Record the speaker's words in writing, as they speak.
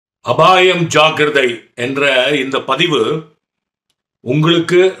அபாயம் ஜாக்கிரதை என்ற இந்த பதிவு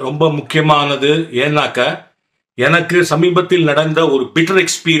உங்களுக்கு ரொம்ப முக்கியமானது. ஏன்னாக்க எனக்கு சமீபத்தில் நடந்த ஒரு பிட்டர்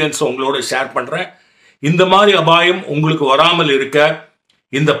எக்ஸ்பீரியன்ஸ் உங்களோட ஷேர் பண்றேன். இந்த மாதிரி அபாயம் உங்களுக்கு வராமல் இருக்க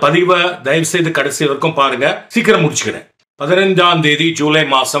இந்த பதிவை தயவு செய்து கடைசி வரைக்கும் பாருங்க. சீக்கிரம் முடிச்சுக்கிறேன். 15ஆம் தேதி ஜூலை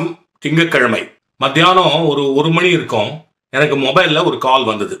மாசம் திங்கட்கிழமை மத்தியானம் ஒரு மணி இருக்கும். எனக்கு மொபைல்ல ஒரு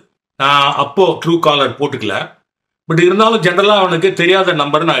கால் வந்தது. நான் அப்போ ட்ரூ காலர் போட்டுக்கல. பட் இருந்தாலும் ஜென்ரலாக அவனுக்கு தெரியாத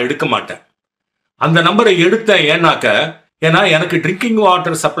நம்பர் நான் எடுக்க மாட்டேன். அந்த நம்பரை எடுத்தேன். ஏன்னா எனக்கு ட்ரிங்கிங்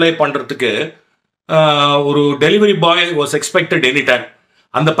வாட்டர் சப்ளை பண்ணுறதுக்கு ஒரு delivery boy was expected any time.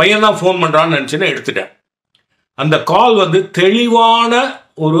 அந்த பையன் தான் ஃபோன் பண்ணுறான்னு நினச்சின்னு எடுத்துட்டேன். அந்த கால் வந்து தெளிவான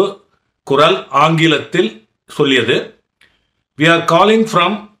ஒரு குரல் ஆங்கிலத்தில் சொல்லியது. We are calling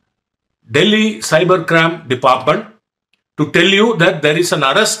from Delhi Cyber Crime Department to tell you that there is an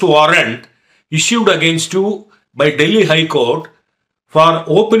arrest warrant issued against you by Delhi High Court for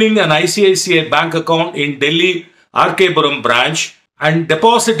opening an ICICI bank account in Delhi RK-Puram branch and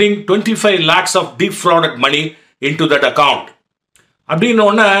depositing 25 lakhs of defrauded money into that account. அப்படின்னு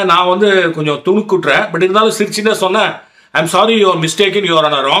ஒன்று நான் வந்து கொஞ்சம் துணுக்குட்டுறேன். But இருந்தாலும் சிரிச்சுன்னு சொன்னேன், I'm sorry, you are mistaken, you are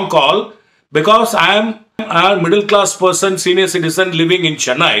on a wrong call because I am a middle class person, senior citizen living in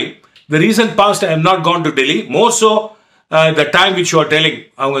Chennai. The recent past I have not gone to Delhi, more so the time which you are telling.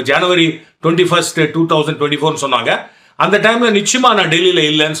 அவங்க January 21st 2024 சொன்னாங்க. அந்த டைம்ல நிச்சயமா நான் டெல்லியில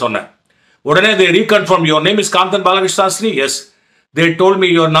இல்லைன்னு சொன்னேன். உடனே they reconfirmed, your name is Kanthan Balagrishnasri? Yes. They told me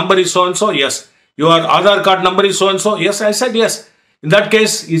your number is so and so? Yes. Your Aadhaar card number is so and so? Yes. I said yes. In that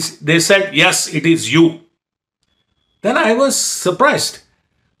case, they said yes, it is you. Then I was surprised.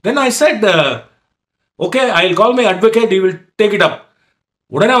 Then I said, okay, I'll call my advocate, he will take it up.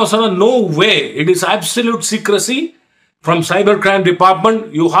 Udane I said, no way, it is absolute secrecy from Cybercrime Department.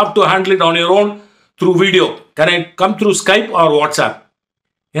 You have to handle it on your own through video. Can I come through Skype or WhatsApp?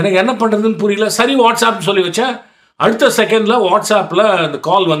 எனக்கு என்ன பண்ணுறதுன்னு புரியல. சரி WhatsApp சொல்லி வச்சேன். அடுத்த செகண்டில் வாட்ஸ்அப்பில் அந்த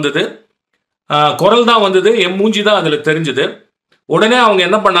கால் வந்தது. குரல் தான் வந்தது, என் மூஞ்சி தான் அதில் தெரிஞ்சுது. உடனே அவங்க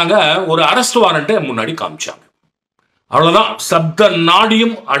என்ன பண்ணாங்க, ஒரு அரெஸ்ட் வாரண்ட்டை முன்னாடி காமிச்சாங்க. அவ்வளோதான், சப்த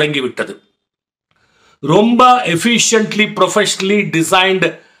நாடியும் அடங்கி விட்டது. ரொம்ப efficiently professionally designed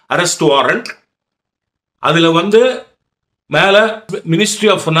arrest warrant. அதில் வந்து மேலே ministry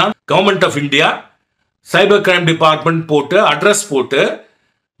of finance, government of India, cyber crime department போட்டு அட்ரஸ் போட்டு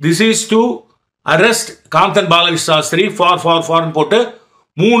this is to arrest Kanthan பாலகிருஷ்ணாஸ்திரி ஃபார்னு போட்டு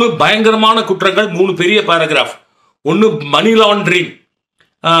 3 பயங்கரமான குற்றங்கள், 3 பெரிய பேராகிராஃப். ஒன்று மணி laundering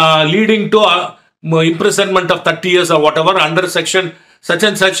leading to imprisonment of 30 years or whatever under section such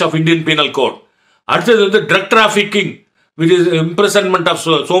and such of Indian Penal Code. அடுத்தது வந்து drug trafficking which is imprisonment of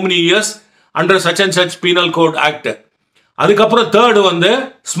so many years under such and such Penal Code Act. அதுக்கப்புறம் third வந்து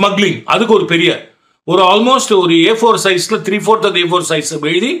smuggling. அதுக்கு ஒரு பெரிய ஒரு almost ஒரு A4 சைஸ்ல 3/4 of A4 சைஸ்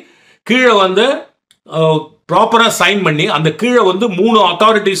எழுதி கீழே வந்து ப்ராப்பராக சைன் பண்ணி அந்த கீழே வந்து 3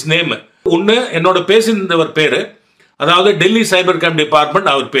 அத்தாரிட்டிஸ் நேம். ஒன்று என்னோட பேசினவர் பேரு, அதாவது டெல்லி சைபர் கிரைம்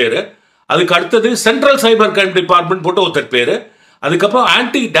டிபார்ட்மெண்ட் அவர் பேரு. அதுக்கு அடுத்தது சென்ட்ரல் சைபர் கிரைம் டிபார்ட்மெண்ட் போட்டு ஒருத்தர் பேரு. அதுக்கப்புறம்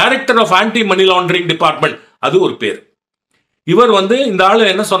director of anti money laundering department அது ஒரு பேர். இவர் வந்து இந்த ஆளு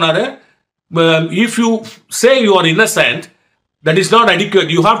என்ன சொன்னாரு, if you say you are Innocent that is not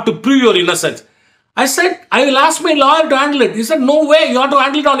adequate, you have to prove your innocence. I said, I will ask my lawyer to handle it. He said, no way, you have to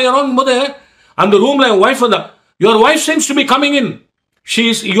handle it on your own. And the room like wife, your wife seems to be coming in.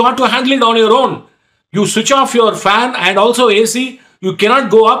 You have to handle it on your own. You switch off your fan and also AC. You cannot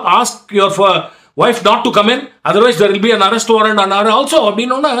go up, ask your wife not to come in. Otherwise, there will be an arrest warrant and also.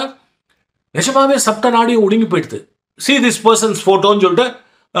 See this person's photo.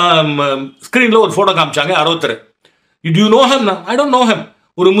 Screen lo photo காமிச்சாங்க. அரோத்தர். Do you know him? I don't know him.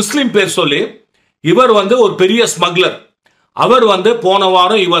 ஒரு முஸ்லிம் பேர் சொல்லி இவர் வந்து ஒரு பெரிய smuggler. அவர் வந்து போன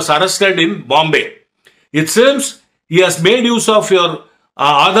வாரம் he was arrested in Bombay. It seems he has made use of your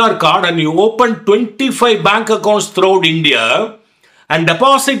Aadhaar card and you opened 25 bank accounts throughout India and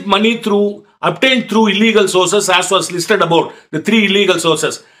deposit money obtained through illegal sources as was listed about the 3 illegal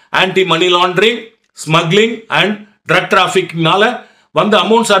sources: anti-money laundering, smuggling and drug trafficking. When the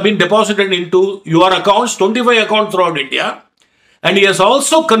amounts have been deposited into your accounts, 25 accounts throughout India. And he has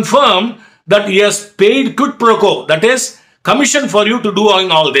also confirmed that he has paid quid pro quo, that is commission for you to do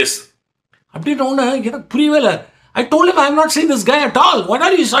all this. I told him I have not seen this guy at all. What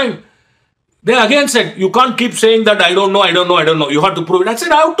are you saying? They again said, you can't keep saying that I don't know. You have to prove it. I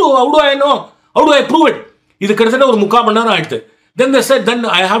said, how do I know? How do I prove it? Then they said, then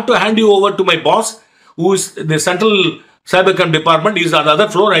I have to hand you over to my boss, who is the central cybercrime department. He is on the other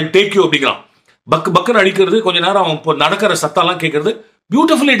floor. I'll take you. பக்குன்னு அடிக்கிறது, கொஞ்ச நேரம் இப்போ நடக்கிற சத்தம்லாம் கேட்கறது.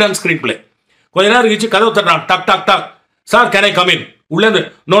 Beautifully done screen play. கொஞ்ச நேரம் கழிச்சு கதவு தட்டுறான், டக் டக் டக். Sir can I come in?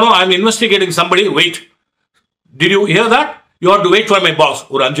 No, no, I'm investigating somebody. Wait. Did you hear that? You have to wait for my boss.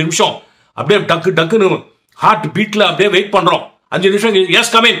 ஒரு 5 நிமிஷம் அப்படியே டக்குன்னு ஹார்ட் பீட்ல அப்படியே வெயிட் பண்றோம். 5 நிமிஷம்.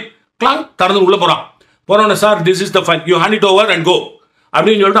 Yes come in. கிளாங் திறந்து உள்ள போறோம் sir, this is the file, you hand it over and கோ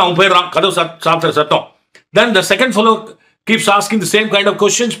அப்படின்னு சொல்லிட்டு அவன் போயிடுறான். கதவு சாப்பிட்ற சத்தம். Then the second fellow keeps asking the same kind of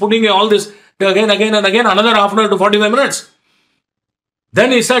questions, putting all this again and again, another half an hour to 45 minutes. Then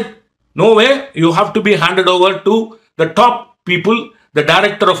he said, no way, you have to be handed over to the top people, the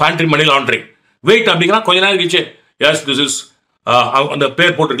director of anti-money laundering. Wait, அப்படிங்கிறா. கொஞ்ச நேரம் கழிச்சு, yes this is அந்த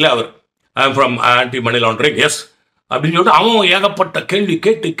பேர் போட்டிருக்கல அவர், I am from anti-money laundering, S அப்படின்னு சொல்லிட்டு அவன் ஏகப்பட்ட கேள்வி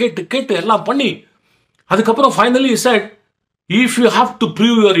கேட்டு எல்லாம் பண்ணி அதுக்கப்புறம் finally he said, if you have to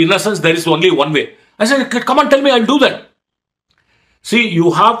prove your innocence, there is only one way. I said, come on, tell me, I'll do that. See,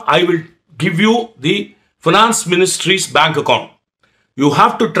 I will give you the finance ministry's bank account. You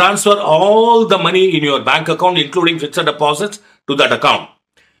have to transfer all the money in your bank account, including fixed deposits, to that account.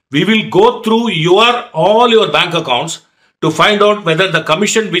 We will go through all your bank accounts to find out whether the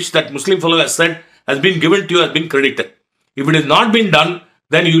commission which that Muslim fellow has said has been given to you has been credited. If it has not been done,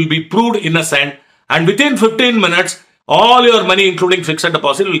 then you will be proved innocent, and within 15 minutes, all your money, including fixed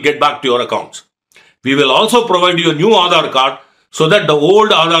deposit, will get back to your accounts. We will also provide you a new Aadhaar card so that the old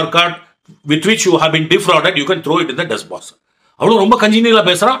Aadhaar card with which you have been defrauded, you can throw it in the dustbin. அவ்வளோ ரொம்ப கஞ்சினியில்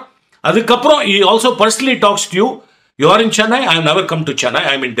பேசுகிறான். அதுக்கப்புறம் he also personally talks to you. You are in Chennai. I have never come to Chennai.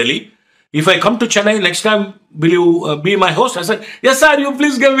 I am in Delhi. If I come to Chennai next time, will you be my host? I said, yes sir, you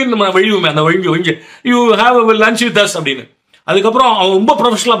please give me அந்த வழி you have a lunch with us அப்படின்னு. அதுக்கப்புறம் அவன் ரொம்ப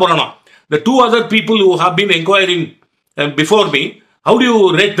ப்ரொஃபஷனலாக போகிறானா. The two other people who have been inquiring before me, how do you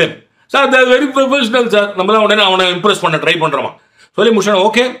rate them? Sir, they are very professional, sir. நம்ம தான் உடனே அவனை இம்ப்ரெஸ் பண்ண ட்ரை பண்ணுறோமா. சொல்லி முடிச்சோம்.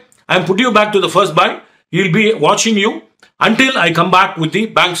 Okay, I am put you back to the first bank. He will be வாட்சிங் you until I come back with the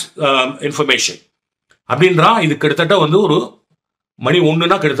bank's information. அப்படின்றான். இது கிட்டத்தட்ட ஒரு மணி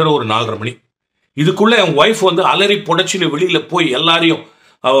ஒன்றுனா கிட்டத்தட்ட ஒரு 4:30 மணி. இதுக்குள்ள என் ஒய்ஃப் அலறி புடைச்சின்னு வெளியில் போய் எல்லாரையும்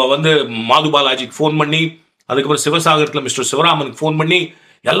மாது பாலாஜிக்கு ஃபோன் பண்ணி, அதுக்கப்புறம் சிவசாகரத்தில் மிஸ்டர் சிவராமனுக்கு ஃபோன் பண்ணி,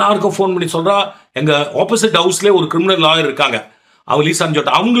 எல்லாருக்கும் ஃபோன் பண்ணி சொல்கிறா, எங்கள் ஆப்போசிட் ஹவுஸ்லேயே ஒரு கிரிமினல் லாயர் இருக்காங்க, அவங்க லீசான்னு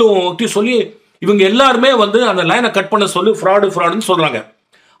சொல்லிட்டு அவங்களும் சொல்லி இவங்க எல்லாருமே அந்த லைனை கட் பண்ண சொல்லி ஃப்ராடுன்னு சொல்கிறாங்க.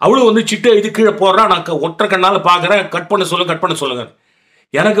 அவளும் சிட்டை இது கீழே போடுறா. நான் ஒற்றை கண்ணால் பார்க்குறேன், கட் பண்ண சொல்லுங்க.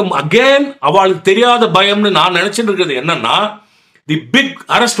 எனக்கு அகேன் அவளுக்கு தெரியாத பயம்னு நான் நினச்சிட்டு இருக்கிறது என்னன்னா, the big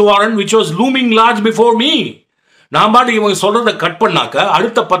arrest warrant which was looming large before me. நான் பாட்டு இவங்க சொல்கிறத கட் பண்ணாக்க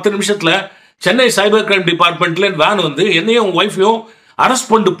அடுத்த 10 நிமிஷத்தில் சென்னை சைபர் கிரைம் டிபார்ட்மெண்ட்ல வேன் என்னையும் உன் ஒய்ஃபையும்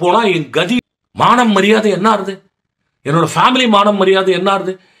அரெஸ்ட் பண்ணிட்டு போனால் என் கதி, மானம் மரியாதை என்ன ஆறுது, என்னோட ஃபேமிலி மானம் மரியாதை என்ன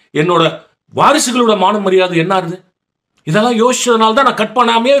ஆறுது, என்னோட வாரிசுகளோட மானம் மரியாதை என்ன ஆறுது. இதெல்லாம் யோசிச்சதுனால தான் நான் கட்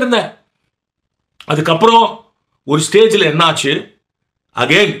பண்ணாமே இருந்தேன். அதுக்கப்புறம் ஒரு ஸ்டேஜில் என்னாச்சு,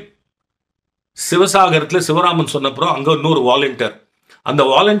 அகெயின் சிவசாகரத்தில் சிவராமன் சொன்னப்புறம் அங்கே இன்னொரு வாலண்டியர், அந்த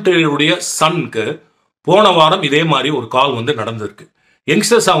வாலண்டியருடைய சன்னுக்கு போன வாரம் இதே மாதிரி ஒரு கால் நடந்திருக்கு.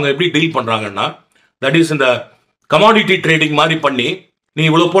 யங்ஸ்டர்ஸ் அவங்க எப்படி டீல் பண்ணுறாங்கன்னா, தட் இஸ் இந்த கமாடிட்டி ட்ரேடிங் மாதிரி பண்ணி, நீ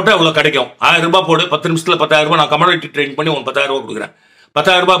இவ்வளோ போட்டால் இவ்வளோ கிடைக்கும், 1000 ரூபாய் போடு, 10 நிமிஷத்தில் 10,000 ரூபாய் நான் கமாடிட்டி ட்ரேடிங் பண்ணி உனக்கு 10,000 ரூபாய் கொடுக்குறேன்,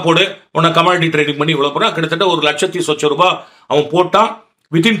 10,000 ரூபாய் போடு, உன்னை கமாடிட்டி ட்ரேடிங் பண்ணி இவ்வளோ போனால் கிட்டத்தட்ட 1,00,00,000 ரூபாய் அவன் போட்டான்.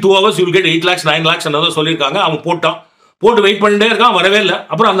 Within 2 hours you will get 8 lakhs 9 lakhs என்னதான் சொல்லியிருக்காங்க. அவன் போட்டு வெயிட் பண்ணிட்டே இருக்கான், வரவே இல்லை.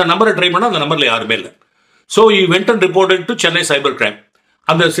 அப்புறம் அந்த நம்பரை ட்ரை பண்ணால் அந்த நம்பரில் யாருமே இல்லை. So he went and reported to Chennai cyber crime.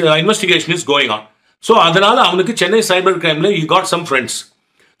 அந்த investigation is going on. So அதனால அவனுக்கு சென்னை சைபர் கிரைமில் ஈ காட் சம் ஃப்ரெண்ட்ஸ்.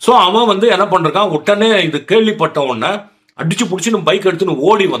 ஸோ அவன் என்ன பண்ணுறான், உடனே இது கேள்விப்பட்ட உடனே அடிச்சு பிடிச்சின்னு பைக் எடுத்துன்னு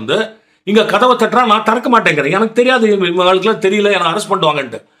ஓடி இங்கே கதவை தட்டுறான். நான் திறக்க மாட்டேங்கிறேன், எனக்கு தெரியாது, இவங்களுக்குலாம் தெரியல, என்னை அரெஸ்ட்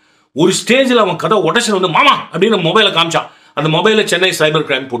பண்ணுவாங்கன்ட்டு. ஒரு ஸ்டேஜில் அவன் கதை உடச்சு மாமா அப்படின்னு மொபைலை காமிச்சான். அந்த மொபைலில் சென்னை சைபர்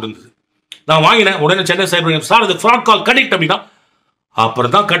கிரைம் போட்டுருந்தது. நான் வாங்கினேன். உடனே சென்னை சைபர் கிரைம், சார் அது ஃப்ராட் கால் கனெக்ட் அப்படின்னா.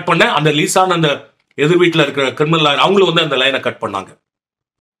 அப்புறம் தான் கட் பண்ணேன். அந்த லீசான அந்த எதிர் வீட்டில் இருக்கிற கிரிமினல் லாயர் அவங்களும் அந்த லைனை கட் பண்ணாங்க.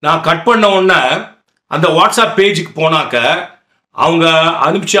 நான் கட் பண்ண உடனே அந்த வாட்ஸ்அப் பேஜுக்கு போனாக்க அவங்க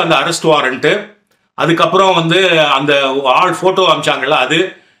அனுப்பிச்சு அந்த அரெஸ்ட் வாரண்ட்டு, அதுக்கப்புறம் அந்த ஆள் ஃபோட்டோ அனுப்பிச்சாங்கல்ல, அது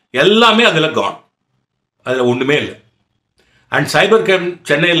எல்லாமே அதில் கான், அதில் ஒன்றுமே இல்லை. அண்ட் சைபர் கிரைம்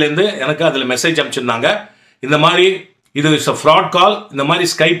சென்னையிலேருந்து எனக்கு அதில் மெசேஜ் அனுப்பிச்சிருந்தாங்க, இந்த மாதிரி இது இஸ் அ ஃப்ராட் கால், இந்த மாதிரி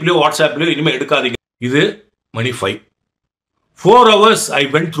ஸ்கைப்லையோ வாட்ஸ்அப்லையோ இனிமேல் எடுக்காதீங்க. இது மணி 4 hours I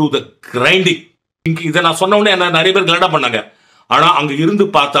went through the grinding. இதை நான் சொன்ன உடனே என்ன நிறைய பேர் கலடா பண்ணாங்க. ஆனால் அங்கே இருந்து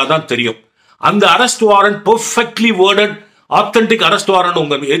பார்த்தா தான் தெரியும். அந்த arrest warrant perfectly worded authentic arrest warrant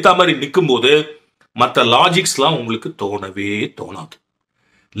உங்க ஏற்ற மாதிரி நிற்கும் போது மற்ற லாஜிக்ஸ்லாம் உங்களுக்கு தோணவே தோணாது.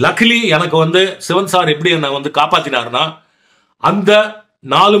 லக்லி எனக்கு சிவன் சார் எப்படி என்னை காப்பாத்தினார்னா, அந்த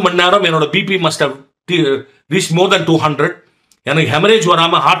 4 மணி நேரம் என்னோட பிபி மஸ்ட் ஹவ் ரீச் மோர் தென் 200. எனக்கு ஹெமரேஜ்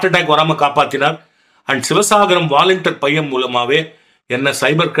வராமல் ஹார்ட் அட்டாக் வராமல் காப்பாற்றினார். அண்ட் சிவசாகரம் வாலண்டியர் பையன் மூலமாகவே என்னை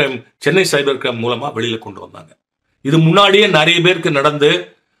சென்னை சைபர் கிரைம் மூலமாக வெளியில் கொண்டு வந்தாங்க. இது முன்னாடியே நிறைய பேருக்கு நடந்து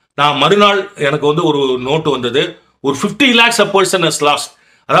நான் மறுநாள் எனக்கு வந்து ஒரு நோட்டு வந்தது, ஒரு 50 lakhs a person has lost.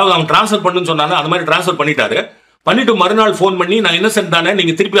 அதாவது அவன் டிரான்ஸ்ஃபர் பண்ணுன்னு சொன்னாங்க, அந்த மாதிரி டிரான்ஸ்ஃபர் பண்ணிட்டாரு. பண்ணிட்டு மறுநாள் ஃபோன் பண்ணி நான் இன்னசென்ட் தானே,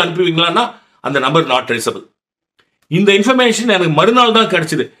 நீங்க திருப்பி அனுப்புவீங்களான்னா அந்த நம்பர் நாட் ட்ரேசபிள். இந்த இன்ஃபர்மேஷன் எனக்கு மறுநாள் தான்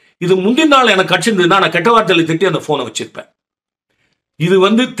கிடைச்சது. இது முந்தின நாள் எனக்கு கிடைச்சிருந்ததுன்னா நான் கெட்ட வார்த்தையில திட்டி அந்த போனை வச்சிருப்பேன். இது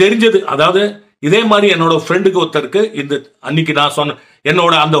வந்து தெரிஞ்சது. அதாவது இதே மாதிரி என்னோட ஃப்ரெண்டுக்கு ஒருத்தருக்கு இந்த அன்னைக்கு நான் சொன்ன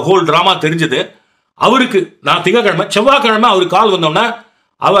என்னோட அந்த ஹோல் டிராமா தெரிஞ்சது. அவருக்கு நான் திங்கக்கிழமை செவ்வாய்க்கிழமை அவருக்கு கால் வந்தோம்னா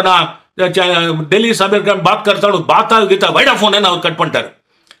அவர் நான் டெல்லி சபர் பாத் கர்த்தா பாத்தா வைடா போன் அவர் கட் பண்ணிட்டாரு.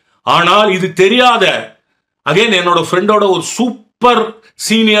 ஆனால் இது தெரியாத அகைன் என்னோட ஃப்ரெண்டோட ஒரு சூப்பர்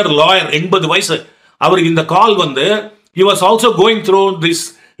சீனியர் லாயர் 80 வயசு அவருக்கு இந்த கால் வந்து he was also going through this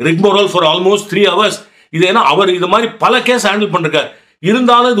rigmarole for almost 3 hours. இது ஏன்னா அவர் இது மாதிரி பல கேஸ் ஹேண்டில் பண்ணிருக்காரு.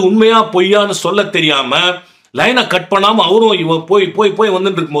 இருந்தாலும் இது உண்மையா பொய்யான்னு சொல்ல தெரியாம லைனை கட் பண்ணாம அவரும் இவன் போய் போய் போய்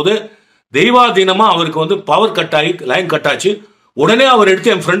வந்துட்டு இருக்கும்போது தெய்வாதீனமா அவருக்கு வந்து பவர் கட் ஆகி லைன் கட் ஆச்சு. உடனே அவர்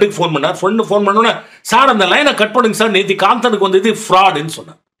எடுத்து என் ஃப்ரெண்டுக்கு ஃபோன் பண்ணார். ஃப்ரெண்டு ஃபோன் பண்ணோன்னே சார் அந்த லைனை கட் பண்ணுங்க சார், நேற்று காந்தனுக்கு வந்து இது ஃப்ராடுன்னு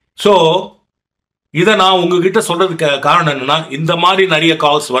சொன்னார். ஸோ இதை நான் உங்ககிட்ட சொல்றதுக்கு காரணம் என்னன்னா, இந்த மாதிரி நிறைய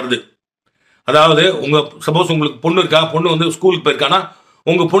கால்ஸ் வருது. அதாவது சப்போஸ் உங்களுக்கு பொண்ணு இருக்கா, பொண்ணு வந்து ஸ்கூலுக்கு போயிருக்கானா,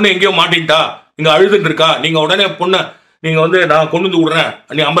 உங்க பொண்ணு எங்கேயோ மாட்டின்ட்டா, இங்க அழுதுன்னு இருக்கா, நீங்க உடனே பொண்ணை நீங்க வந்து நான் கொண்டு வந்து விடுறேன்,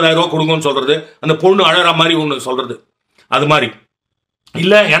 நீ 50,000 ரூபா கொடுங்கன்னு சொல்றது, அந்த பொண்ணு அழற மாதிரி ஒன்று சொல்றது. அது மாதிரி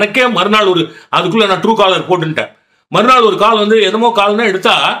இல்ல எனக்கே மறுநாள் அதுக்குள்ள நான் ட்ரூ காலர் போட்டுட்டேன். மறுநாள் ஒரு கால் வந்து என்னமோ கால்னா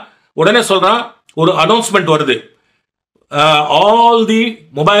எடுத்தா உடனே சொல்றான், ஒரு அனௌன்ஸ்மெண்ட் வருது, all the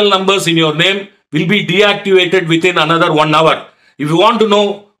Mobile numbers in your name will be deactivated within another 1 hour. If you want to know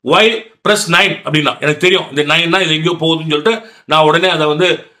why, press 9 அப்படின்னா. எனக்கு தெரியும் இந்த 9னா இது எங்கேயோ போகுதுன்னு சொல்லிட்டு நான் உடனே அதை வந்து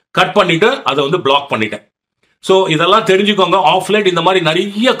கட் பண்ணிட்டு அதை வந்து பிளாக் பண்ணிட்டேன். ஸோ இதெல்லாம் தெரிஞ்சுக்கோங்க. ஆஃப்லைன் இந்த மாதிரி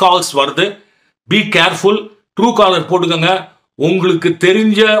நிறைய கால்ஸ் வருது. Be careful. ட்ரூ காலர் போட்டுக்கோங்க. உங்களுக்கு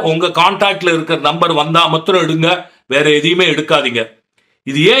தெரிஞ்ச உங்க கான்டாக்ட்ல இருக்கிற நம்பர் வந்தா மாத்திரம் எடுங்க, வேற எதையுமே எடுக்காதீங்க.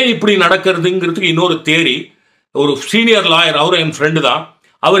 இது ஏன் இப்படி நடக்கிறதுங்கிறதுக்கு இன்னொரு தியரி. ஒரு சீனியர் லாயர், அவரும் என் ஃப்ரெண்டு தான்,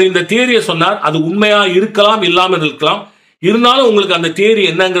 அவர் இந்த தியரியை சொன்னார். அது உண்மையா இருக்கலாம், இல்லாமல் இருக்கலாம். இருந்தாலும் உங்களுக்கு அந்த தியரி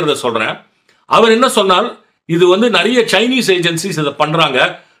என்னங்கிறத சொல்றேன். அவர் என்ன சொன்னார், இது வந்து நிறைய சைனீஸ் ஏஜென்சிஸ் இதை பண்றாங்க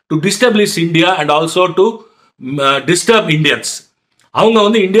to டிஸ்டபிளிஷ் India and also to disturb Indians. அவங்க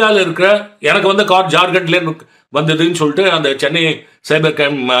வந்து இந்தியாவில் இருக்கிற எனக்கு வந்து கார் ஜார்க்கண்ட்ல வந்ததுன்னு சொல்லிட்டு அந்த சென்னை சைபர்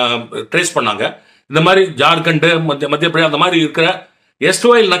கிரைம் ட்ரேஸ் பண்ணாங்க. இந்த மாதிரி ஜார்க்கண்ட், மத்திய பிரதேசம் அந்த மாதிரி இருக்கிற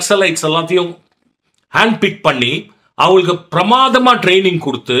எஸ்ஒயில் நக்சலைட்ஸ் எல்லாத்தையும் ஹேண்ட் பிக் பண்ணி அவங்களுக்கு பிரமாதமா ட்ரைனிங்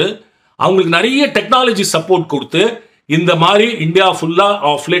கொடுத்து அவங்களுக்கு நிறைய டெக்னாலஜி சப்போர்ட் கொடுத்து இந்த மாதிரி இந்தியா ஃபுல்லா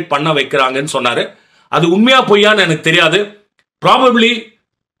ஆஃப்லேட் பண்ண வைக்கிறாங்கன்னு சொன்னாரு. அது உண்மையா பொய்யான்னு எனக்கு தெரியாது. ப்ராபப்ளி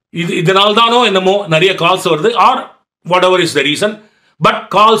இதனால தானோ என்னமோ நிறைய கால்ஸ் வருது, R what ever is the reason, but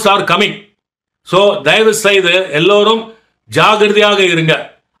calls are coming. So தயவு செய்து எல்லோரும் ஜாகிரதையாக இருங்க.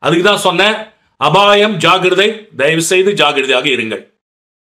 அதுக்கு தான் சொன்னேன், அபாயம் ஜாகிரதை, தயவு செய்து ஜாகிரதையாக இருங்கள்.